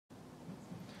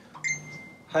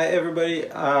Hi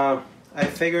everybody, I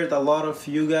figured a lot of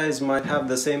you guys might have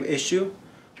the same issue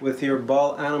with your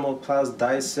Ball Animal Plus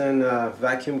Dyson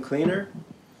vacuum cleaner.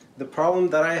 The problem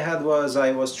that I had was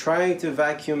I was trying to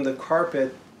vacuum the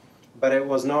carpet, but it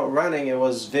was not running. It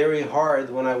was very hard.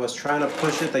 When I was trying to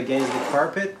push it against the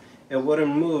carpet, it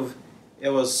wouldn't move.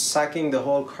 It was sucking the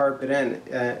whole carpet in,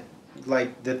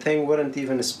 like the thing wouldn't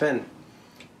even spin.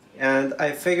 And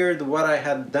I figured what I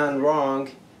had done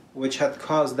wrong, which had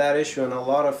caused that issue, and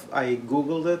I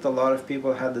googled it, a lot of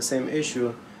people had the same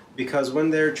issue, because when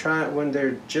they're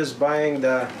just buying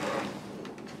the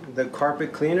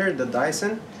carpet cleaner, the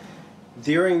Dyson,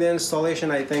 during the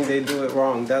installation I think they do it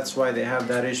wrong. That's why they have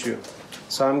that issue.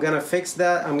 So I'm gonna fix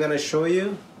that. I'm gonna show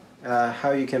you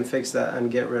how you can fix that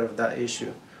and get rid of that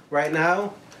issue. Right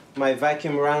now my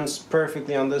vacuum runs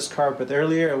perfectly on this carpet.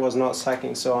 Earlier it was not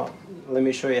sucking, so let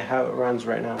me show you how it runs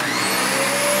right now.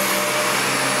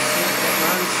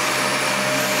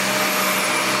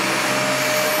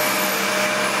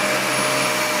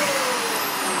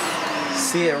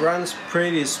 See, it runs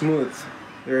pretty smooth.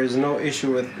 There is no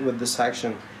issue with this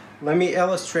action. Let me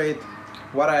illustrate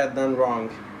what I had done wrong.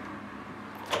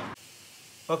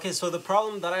 Okay, so the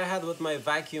problem that I had with my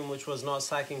vacuum, which was not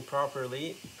sucking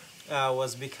properly,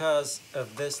 was because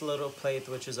of this little plate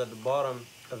which is at the bottom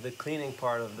of the cleaning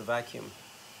part of the vacuum.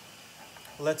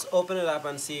 Let's open it up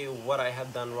and see what I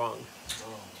had done wrong.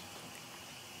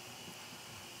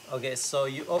 Okay, so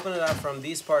you open it up from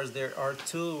these parts. There are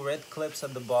two red clips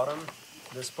at the bottom.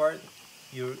 This part,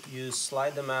 you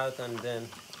slide them out, and then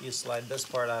you slide this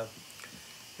part out.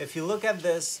 If you look at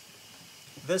this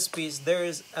piece, there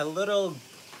is a little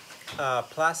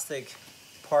plastic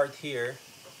part here,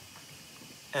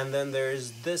 and then there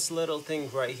is this little thing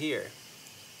right here.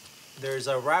 There's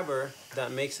a rubber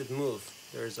that makes it move.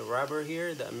 There's a rubber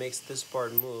here that makes this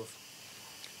part move.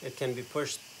 It can be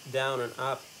pushed down and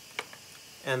up,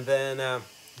 and then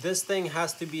this thing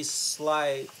has to be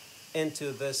slid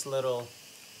into this little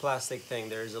plastic thing.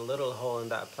 There's a little hole in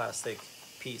that plastic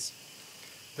piece.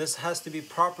 This has to be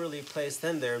properly placed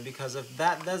in there, because if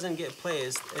that doesn't get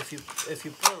placed, if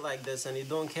you put it like this and you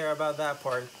don't care about that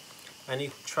part and you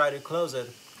try to close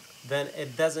it, then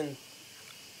it doesn't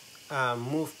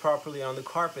move properly on the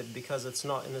carpet because it's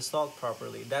not installed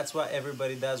properly. That's what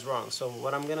everybody does wrong. So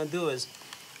what I'm gonna do is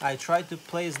I try to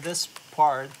place this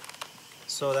part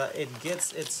so that it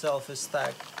gets itself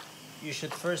stuck. You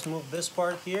should first move this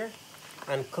part here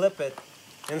and clip it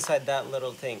inside that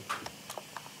little thing.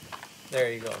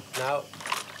 There you go. Now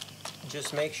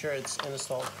just make sure it's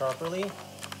installed properly.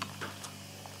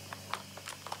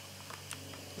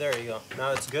 There you go.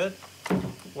 Now it's good.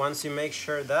 Once you make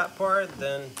sure that part,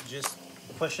 then just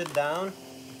push it down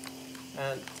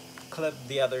and clip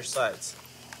the other sides.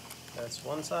 That's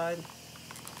one side.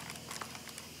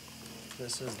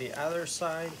 This is the other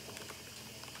side.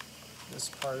 This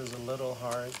part is a little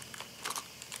hard.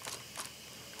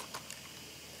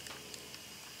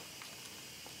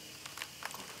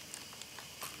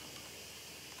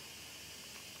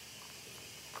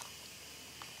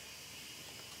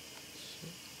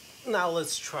 Now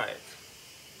let's try it.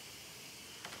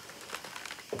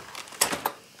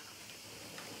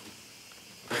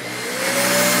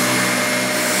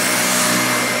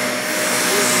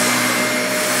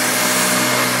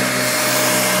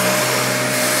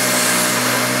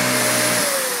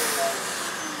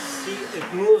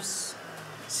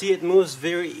 See, it moves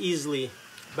very easily.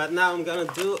 But now I'm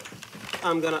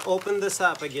gonna open this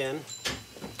up again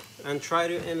and try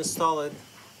to install it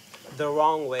the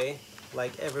wrong way,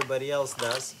 like everybody else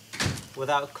does,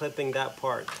 without clipping that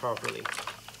part properly.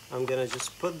 I'm gonna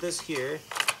just put this here.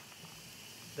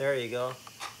 There you go.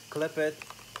 Clip it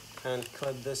and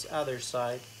clip this other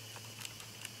side.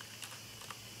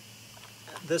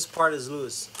 This part is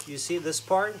loose. You see, this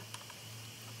part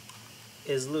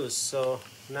is loose. So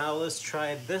now let's try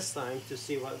it this time to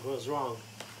see what goes wrong.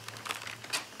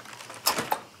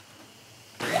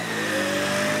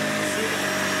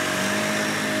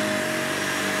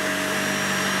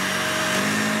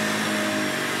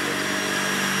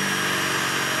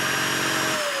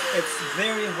 It's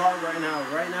very hard right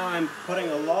now. Right now I'm putting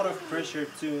a lot of pressure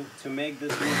to make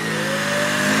this move.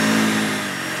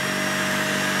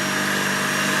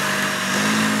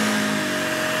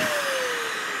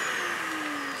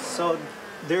 So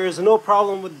there is no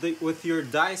problem with your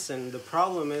Dyson. The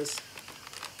problem is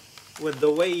with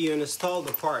the way you install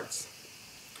the parts.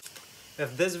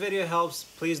 If this video helps,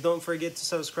 please don't forget to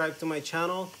subscribe to my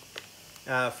channel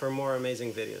for more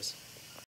amazing videos.